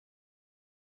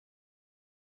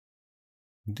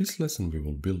In this lesson we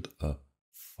will build a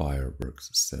fireworks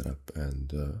setup,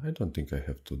 and I don't think I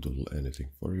have to do anything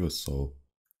for you, so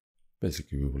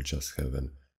basically we will just have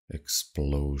an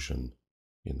explosion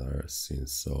in our scene.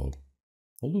 So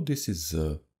although this is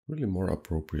really more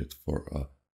appropriate for a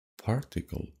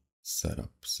particle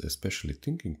setups, especially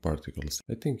thinking particles,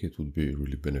 I think it would be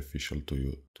really beneficial to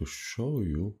you to show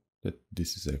you that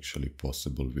this is actually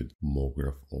possible with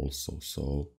Mograph also.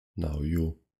 So now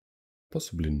you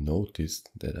possibly noticed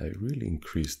that I really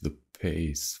increased the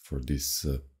pace for these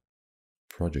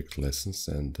project lessons,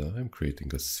 and I'm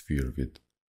creating a sphere with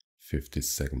 50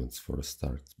 segments for a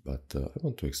start, but I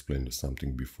want to explain you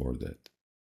something before that.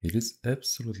 It is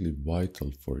absolutely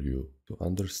vital for you to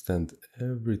understand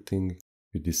everything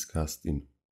we discussed in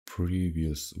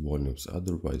previous volumes,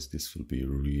 otherwise this will be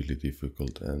really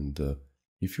difficult. And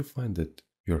if you find that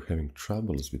you're having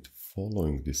troubles with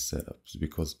following these setups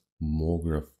because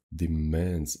Mograph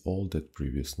demands all that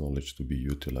previous knowledge to be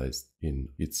utilized in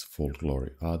its full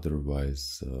glory,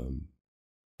 otherwise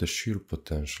the sheer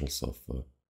potentials of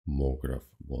Mograph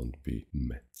won't be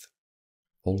met.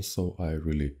 Also, I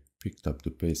really picked up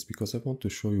the pace because I want to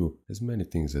show you as many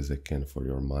things as I can for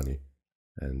your money,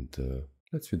 and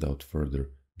let's without further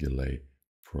delay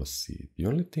proceed. The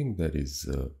only thing that is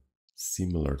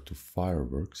similar to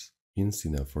fireworks in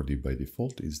Cine 4D by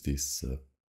default is this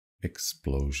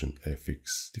explosion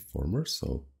FX deformer,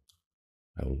 so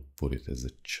I will put it as a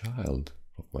child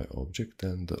of my object,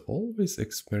 and always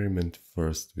experiment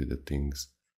first with the things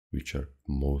which are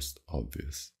most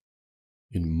obvious.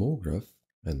 In Mograph,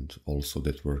 and also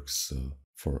that works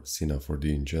for Cine 4D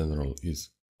in general,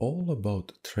 is all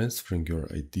about transferring your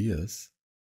ideas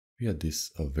via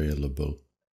these available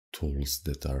tools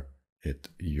that are at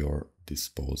your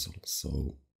disposal.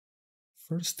 So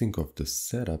first think of the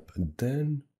setup, and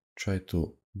then try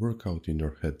to work out in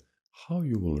your head how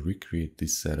you will recreate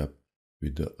this setup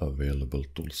with the available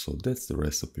tools. So that's the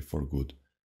recipe for good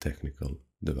technical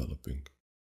developing.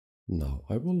 Now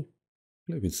I will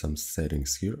play with some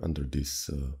settings here under this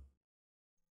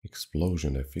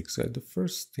explosion FX. The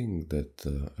first thing that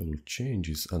I will change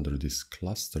is under this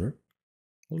cluster.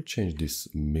 I'll change this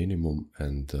minimum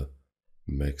and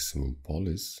maximum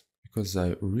polys, because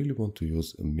I really want to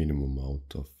use a minimum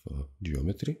amount of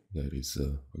geometry. That is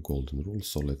a golden rule,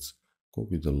 so let's go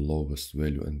with the lowest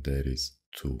value, and that is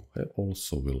 2. I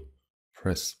also will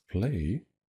press play,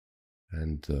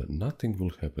 and nothing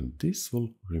will happen. This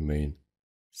will remain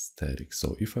static.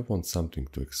 So if I want something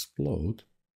to explode,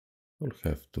 I'll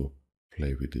have to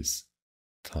play with this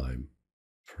time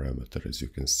parameter, as you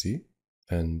can see.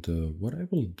 And what I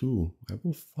will do, I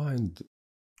will find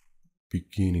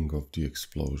beginning of the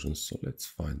explosion. So let's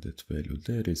find that value.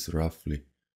 That is roughly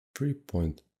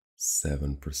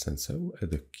 3.7%. So I will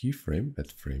add a keyframe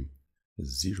at frame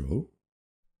 0.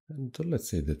 And let's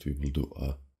say that we will do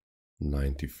a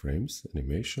 90 frames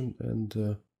animation, and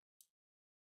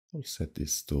I'll set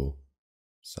this to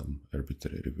some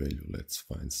arbitrary value. Let's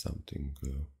find something,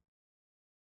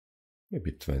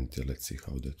 maybe 20. Let's see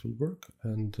how that will work.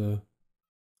 And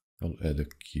I'll add a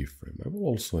keyframe. I will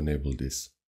also enable this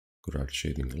grad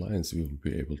shading lines. We will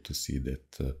be able to see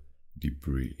that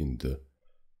debris in the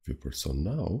viewport. So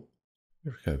now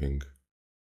we're having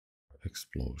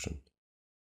explosion.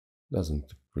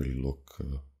 Doesn't really look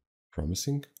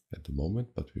promising at the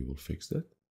moment, but we will fix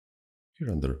that.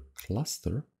 Here under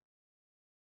cluster,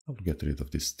 I'll get rid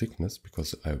of this thickness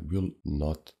because I will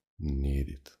not need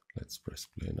it. Let's press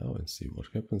play now and see what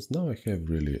happens. Now I have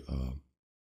really a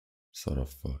sort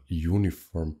of a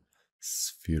uniform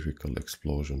spherical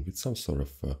explosion with some sort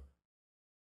of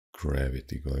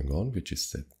gravity going on, which is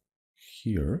set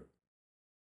here.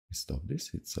 We stop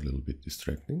this, it's a little bit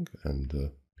distracting, and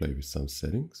play with some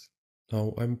settings.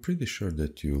 Now I'm pretty sure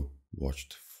that you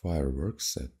watched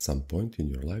fireworks at some point in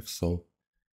your life, so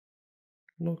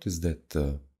notice that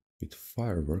with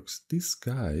fireworks these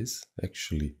guys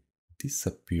actually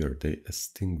disappear, they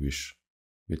extinguish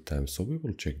with time. So we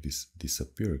will check this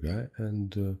disappear guy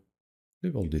and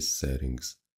leave all these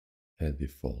settings at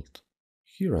default.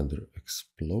 Here under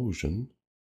explosion,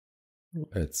 we'll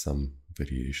add some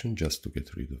variation just to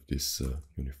get rid of this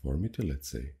uniformity. Let's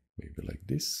say maybe like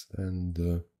this, and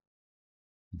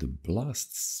the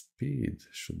blast speed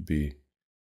should be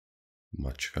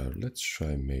much higher. Let's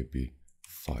try maybe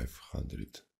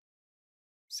 500.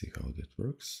 See how that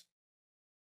works.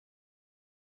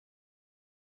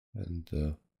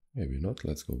 And maybe not.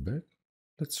 Let's go back.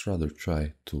 Let's rather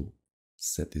try to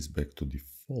set this back to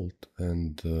default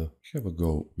and have a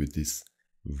go with this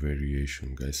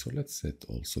variation, guys. So let's set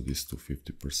also this to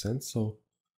 50%, so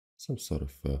some sort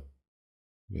of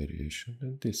variation,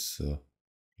 and this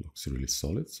looks really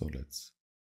solid, so let's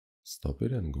stop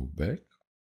it and go back.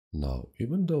 Now,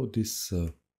 even though this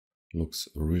looks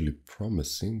really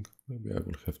promising, maybe I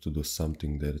will have to do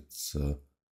something that's a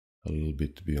little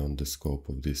bit beyond the scope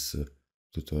of this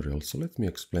tutorial. So let me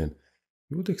explain.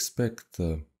 You would expect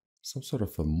some sort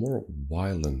of a more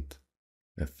violent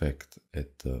effect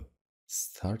at the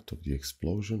start of the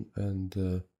explosion, and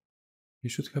it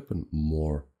should happen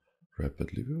more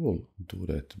rapidly. We will do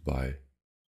that by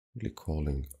really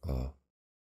calling a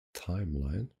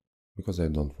timeline, because I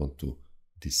don't want to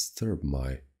disturb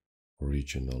my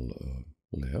original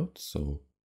layout. So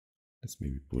let's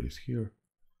maybe put it here.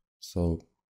 So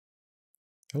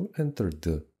I'll enter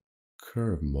the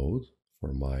curve mode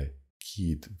for my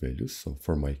keyed values, so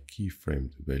for my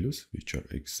keyframed values, which are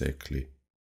exactly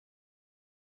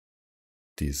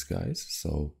these guys.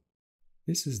 So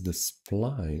this is the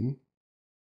spline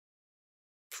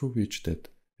through which that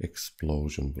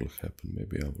explosion will happen.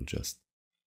 Maybe I will just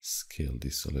scale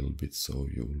this a little bit so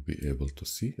you will be able to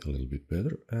see a little bit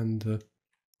better, and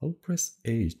I'll press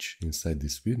H inside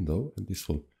this window, and this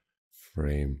will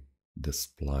frame the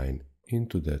spline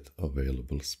into that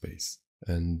available space.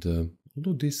 And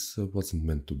although this wasn't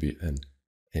meant to be an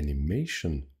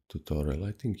animation tutorial,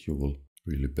 I think you will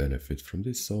really benefit from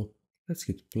this. So let's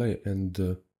hit play, and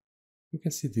you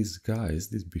can see these guys,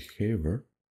 this behavior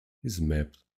is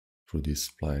mapped through this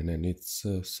spline, and it's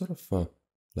sort of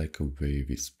like a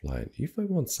wavy spline. If I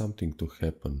want something to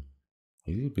happen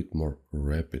a little bit more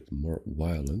rapid, more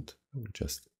violent, I will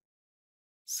just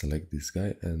select this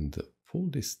guy and pull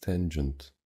this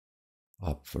tangent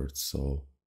upwards, so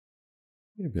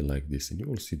maybe like this, and you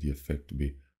will see the effect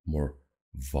be more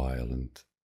violent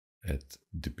at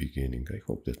the beginning. I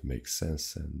hope that makes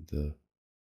sense, and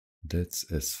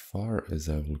that's as far as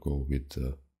I will go with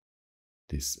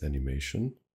this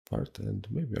animation part, and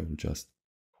maybe I will just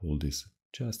pull this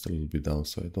just a little bit down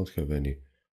so I don't have any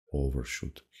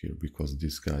overshoot here, because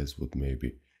these guys would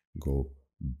maybe go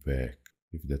back,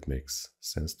 if that makes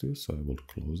sense to you. So I will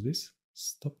close this,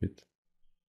 stop it,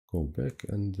 go back,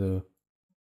 and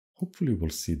hopefully we'll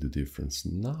see the difference.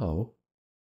 Now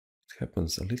it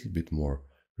happens a little bit more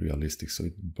realistic, so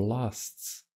it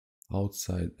blasts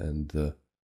outside, and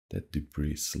that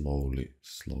debris slowly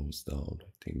slows down.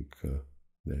 I think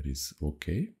that is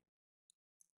okay.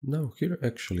 Now here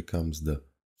actually comes the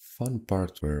fun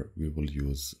part where we will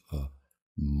use a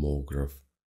Mograph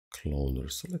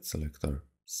cloner. So let's select our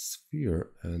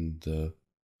sphere, and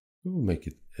we will make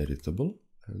it editable,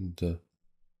 and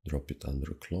drop it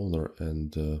under cloner,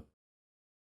 and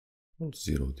we'll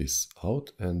zero this out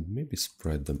and maybe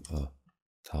spread them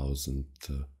 1,000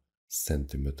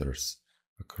 centimeters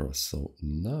across. So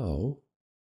now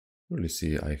really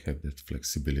see I have that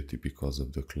flexibility because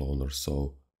of the cloner,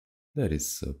 so that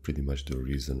is pretty much the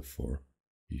reason for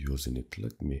using it.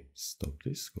 Let me stop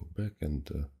this, go back, and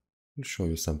I'll show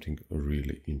you something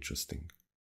really interesting.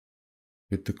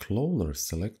 With the cloner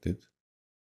selected,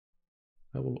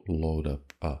 I will load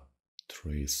up a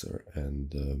tracer,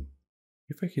 and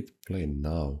if I hit play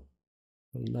now,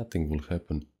 well, nothing will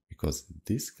happen, because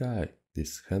this guy,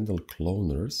 this handle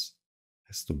cloners,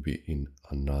 has to be in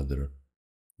another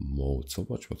mode. So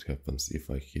watch what happens if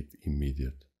I hit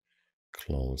immediate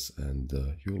clones, and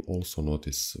you'll also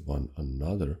notice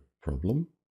another problem,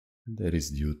 and that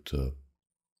is due to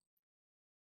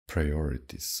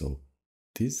priorities. So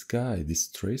this guy, this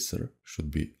tracer,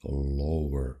 should be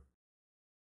lower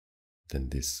than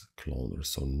this cloner.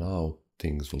 So now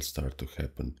things will start to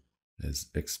happen as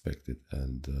expected,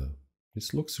 and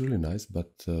this looks really nice,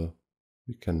 but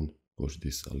we can push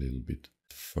this a little bit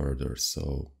further.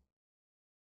 So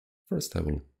first I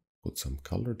will put some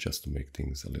color just to make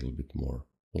things a little bit more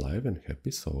live and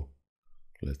happy. So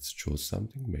let's choose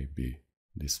something, maybe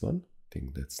this one. I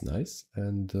think that's nice,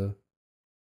 and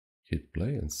hit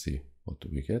play and see what do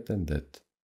we get, and that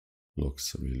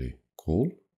looks really cool.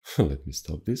 Let me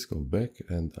stop this, go back,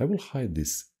 and I will hide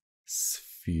this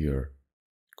sphere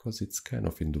because it's kind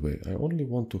of in the way. I only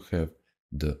want to have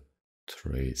the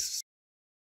trace.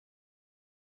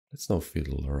 Let's now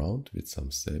fiddle around with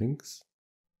some settings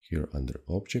here under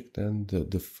object, and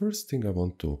the first thing I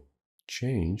want to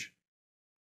change,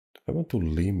 I want to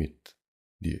limit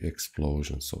the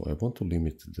explosion, so I want to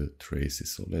limit the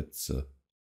traces. So let's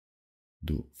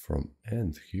do from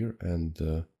end here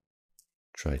and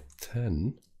try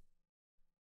 10.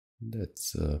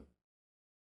 That's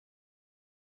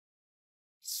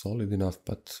solid enough,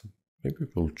 but maybe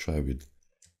we'll try with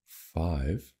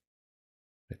 5.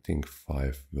 I think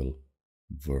 5 will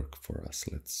work for us.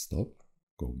 Let's stop,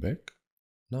 go back.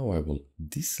 Now I will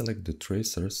deselect the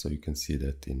tracer so you can see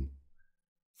that in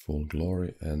full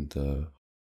glory, and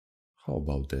How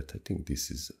about that? I think this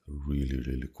is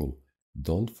really cool.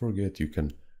 Don't forget you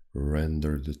can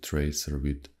render the tracer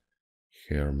with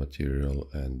hair material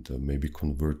and maybe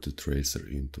convert the tracer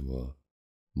into a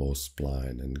mouse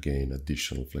spline and gain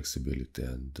additional flexibility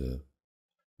and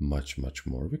much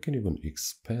more. We can even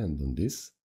expand on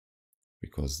this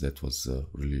because that was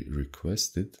really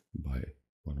requested by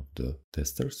one of the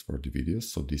testers for the videos.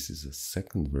 So this is a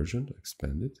second version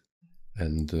expanded,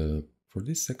 and for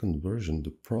this second version the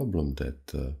problem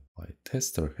that my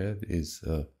tester had is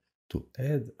to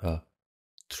add a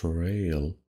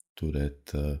trail to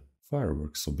that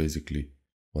fireworks. So basically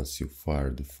once you fire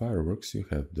the fireworks you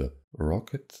have the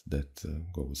rocket that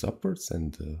goes upwards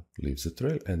and leaves a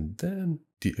trail, and then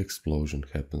the explosion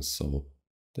happens. So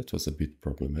that was a bit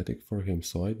problematic for him,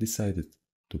 so I decided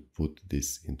to put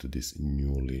this into this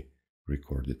newly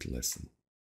recorded lesson.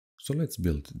 So let's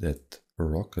build that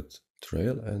rocket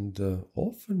trail, and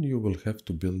often you will have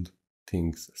to build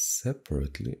things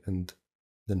separately and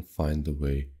then find a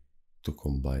way to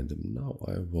combine them. Now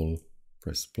I will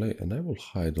press play and I will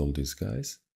hide all these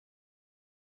guys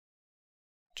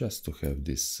just to have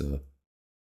this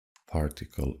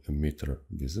particle emitter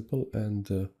visible, and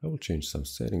I will change some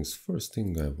settings. First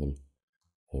thing, I will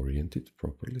orient it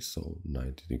properly, so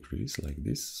 90 degrees like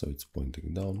this, so it's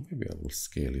pointing down. Maybe I will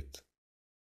scale it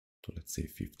to, let's say,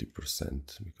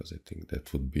 50% because I think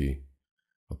that would be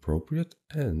appropriate.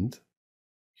 And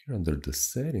here under the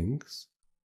settings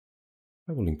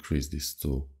I will increase this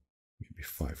to maybe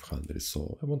 500.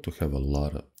 So I want to have a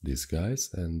lot of these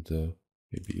guys, and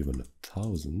maybe even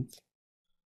 1,000.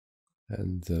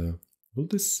 And we'll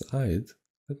decide,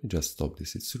 let me just stop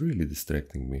this, it's really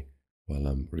distracting me while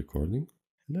I'm recording.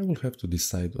 And I will have to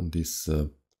decide on this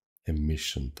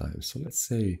emission time. So let's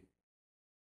say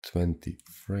 20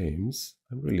 frames.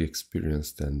 I'm really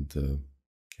experienced and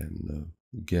can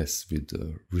guess with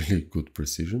really good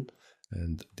precision.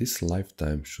 And this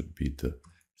lifetime should be the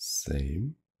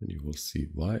same. And you will see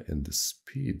why. And the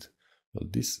speed, well,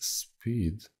 this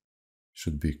speed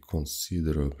should be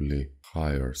considerably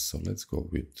higher. So let's go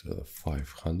with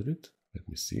 500. Let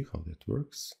me see how that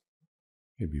works.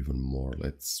 Maybe even more.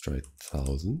 Let's try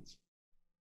 1,000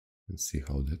 and see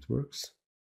how that works.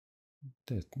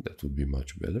 That would be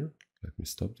much better. Let me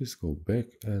stop this, go back,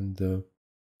 and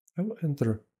I will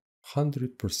enter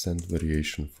 100%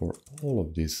 variation for all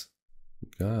of these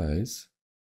guys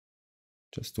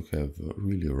just to have a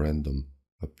really random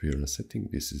appearance. I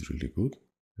think this is really good.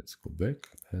 Let's go back,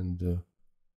 and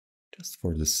just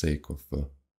for the sake of a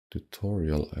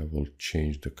tutorial I will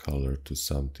change the color to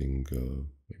something,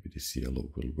 maybe this yellow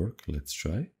will work. Let's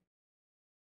try.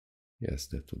 Yes,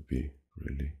 that would be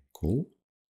really cool.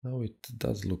 Now it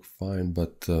does look fine,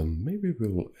 but maybe we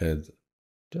will add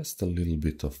just a little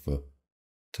bit of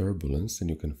turbulence, and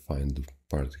you can find the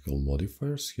particle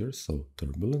modifiers here. So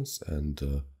turbulence,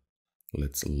 and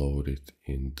let's load it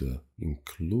in the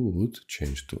include,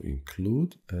 change to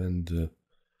include, and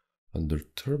under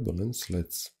turbulence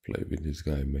let's play with this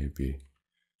guy, maybe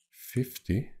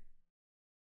 50,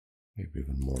 maybe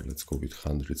even more. Let's go with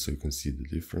 100 so you can see the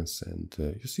difference, and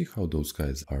you see how those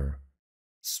guys are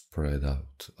spread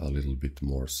out a little bit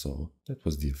more. So that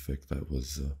was the effect I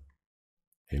was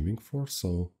aiming for,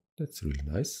 so that's really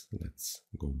nice. Let's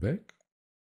go back,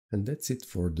 and that's it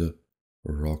for the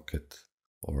rocket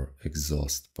or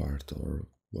exhaust part or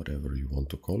whatever you want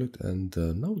to call it. And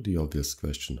now the obvious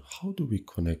question, how do we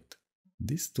connect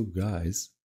these two guys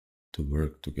to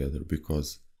work together?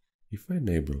 Because if I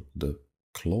enable the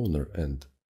cloner and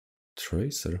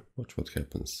tracer, watch what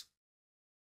happens.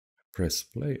 Press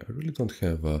play, I really don't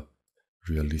have a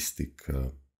realistic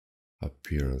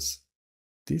appearance.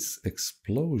 This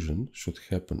explosion should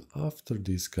happen after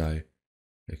this guy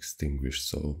extinguished,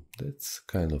 so that's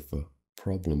kind of a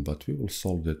problem, but we will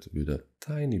solve that with a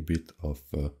tiny bit of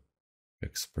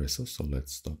espresso. So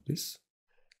let's stop this,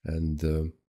 and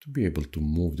to be able to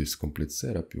move this complete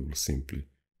setup you will simply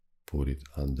put it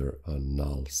under a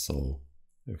null, so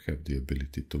you have the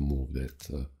ability to move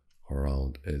that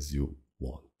around as you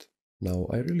want. Now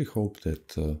I really hope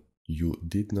that you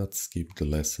did not skip the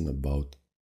lesson about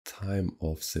time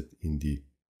offset in the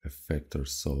effector,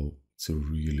 so it's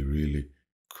really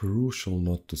crucial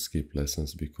not to skip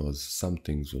lessons because some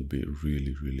things will be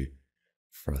really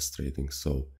frustrating.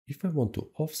 So if I want to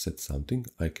offset something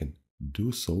I can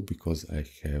do so because I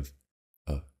have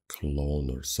a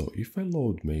cloner. So if I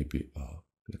load maybe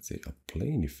let's say a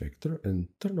plane effector and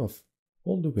turn off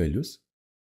all the values,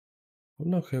 I'll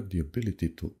now have the ability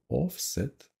to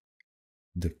offset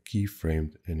the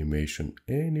keyframed animation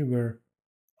anywhere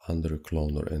under a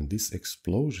cloner, and this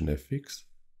explosion FX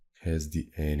has the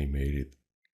animated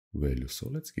value. So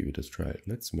let's give it a try.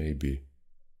 Let's maybe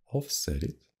offset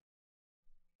it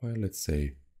by, let's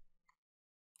say,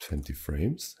 20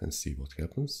 frames and see what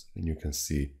happens. And you can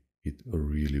see it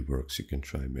really works. You can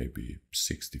try maybe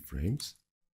 60 frames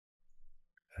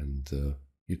and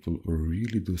it will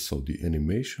really do so. The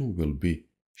animation will be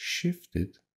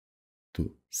shifted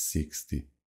to 60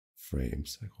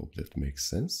 frames. I hope that makes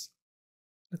sense.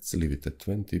 Let's leave it at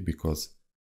 20 because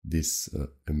this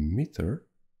emitter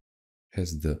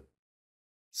has the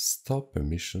stop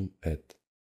emission at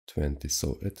 20.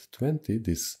 So at 20,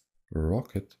 this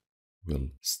rocket will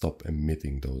stop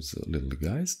emitting those little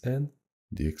guys and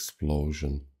the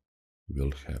explosion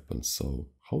will happen. So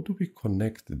how do we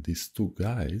connect these two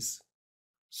guys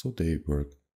so they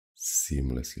work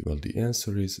seamlessly? Well, the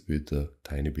answer is with a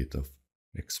tiny bit of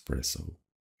espresso.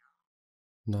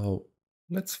 Now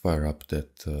let's fire up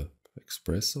that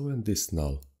espresso, and this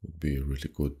null would be a really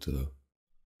good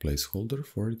placeholder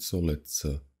for it. So let's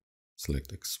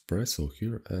select espresso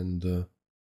here and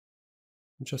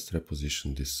just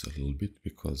reposition this a little bit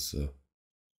because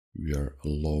we are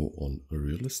low on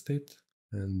real estate.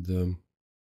 And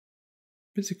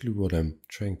basically what I'm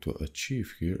trying to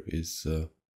achieve here is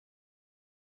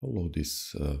follow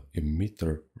this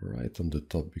emitter right on the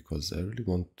top, because I really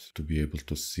want to be able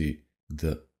to see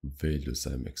the values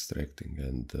I'm extracting.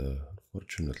 And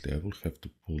unfortunately I will have to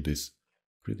pull this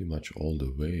pretty much all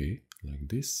the way like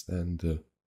this, and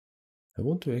I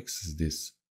want to access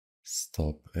this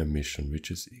stop emission, which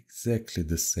is exactly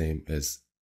the same as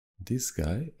this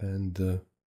guy, and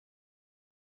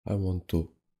I want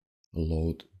to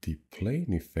load the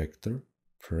plane effector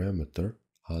parameter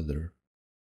other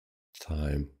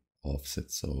time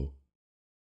offset. So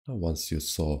now once you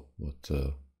saw what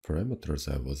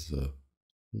parameters I was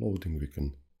loading, we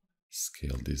can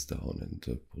scale this down and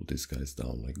pull these guys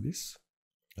down like this.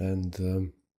 And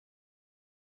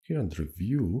here under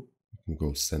view, you can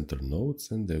go center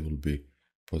nodes and they will be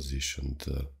positioned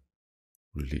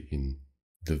really in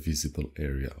the visible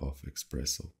area of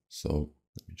espresso. So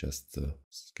let me just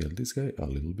scale this guy a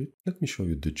little bit. Let me show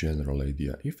you the general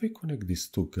idea. If I connect these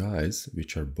two guys,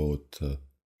 which are both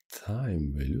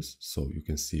time values, so you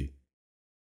can see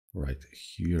right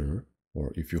here,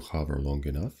 or if you hover long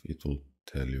enough, it will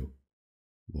tell you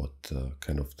what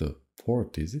kind of the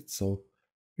port is it. So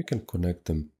we can connect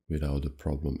them without a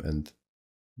problem, and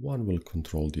one will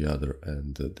control the other,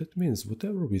 and that means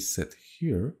whatever we set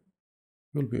here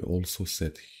will be also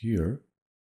set here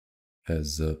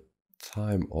as a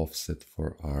time offset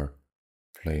for our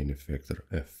plane effector.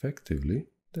 Effectively,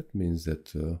 that means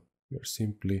that we are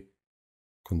simply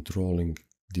controlling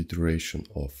the duration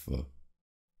of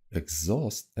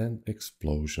exhaust and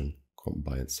explosion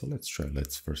combined. So let's try.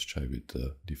 Let's first try with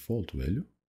the default value,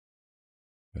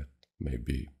 but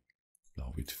maybe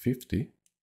now with 50.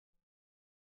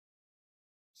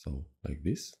 So like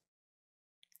this.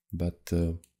 But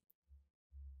there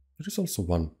is also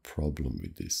one problem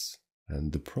with this.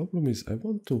 And the problem is I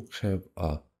want to have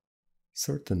a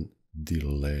certain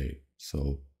delay.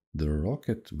 So the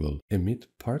rocket will emit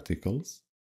particles,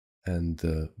 and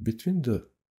between the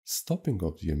stopping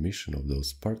of the emission of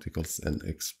those particles and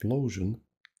explosion,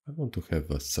 I want to have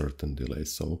a certain delay.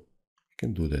 So I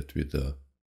can do that with a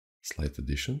slight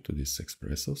addition to this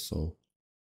espresso. So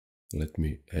let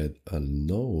me add a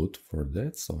node for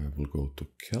that. So I will go to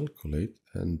calculate,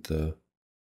 and the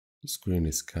screen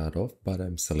is cut off, but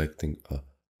I'm selecting a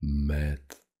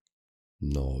math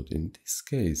node. In this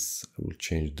case, I will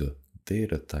change the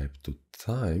data type to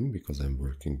time because I'm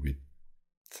working with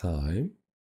time.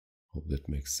 Hope that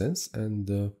makes sense. And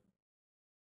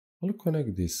I'll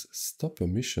connect this stop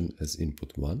emission as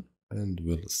input 1, and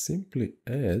we'll simply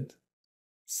add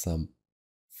some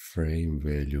frame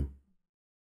value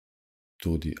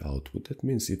to the output. That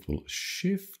means it will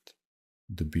shift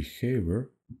the behavior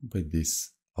by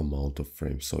this amount of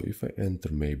frames. So if I enter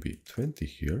maybe 20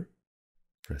 here,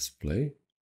 press play,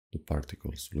 the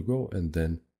particles will go, and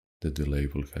then the delay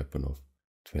will happen of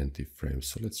 20 frames.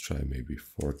 So let's try maybe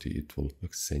 40. It will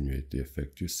accentuate the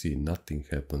effect. You see nothing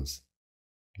happens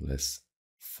unless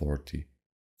 40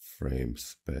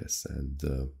 frames pass. And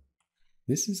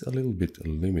this is a little bit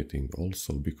limiting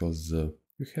also, because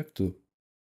you have to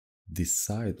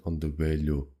decide on the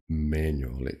value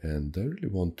manually, and I really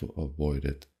want to avoid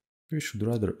it. We should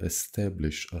rather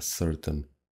establish a certain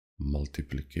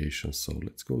multiplication. So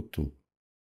let's go to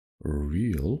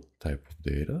real type of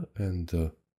data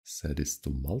and set this to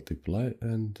multiply,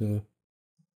 and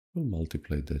we'll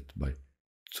multiply that by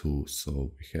 2.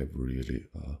 So we have really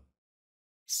a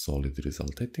solid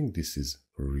result. I think this is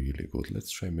really good.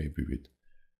 Let's try maybe with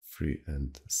 3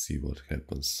 and see what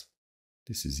happens.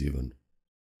 This is even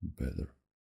better.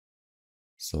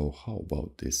 So how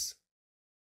about this?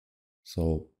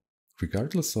 So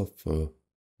regardless of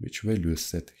which value is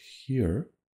set here,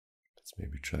 let's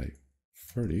maybe try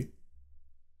 30,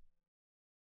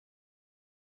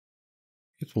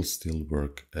 it will still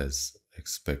work as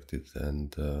expected,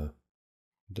 and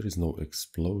there is no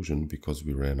explosion because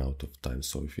we ran out of time.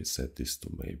 So if we set this to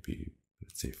maybe,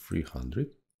 let's say 300,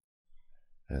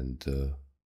 and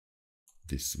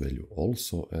this value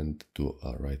also, and do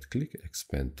a right click,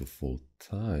 expand to full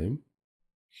time,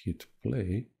 hit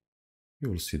play, you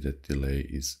will see that delay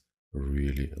is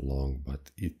really long,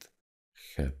 but it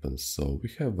happens. So we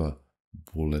have a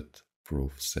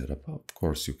bulletproof setup. Of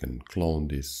course, you can clone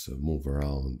this, move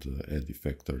around, add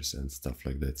effectors and stuff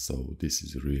like that. So this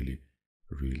is really,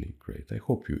 really great. I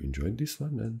hope you enjoyed this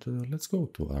one, and let's go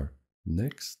to our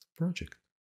next project.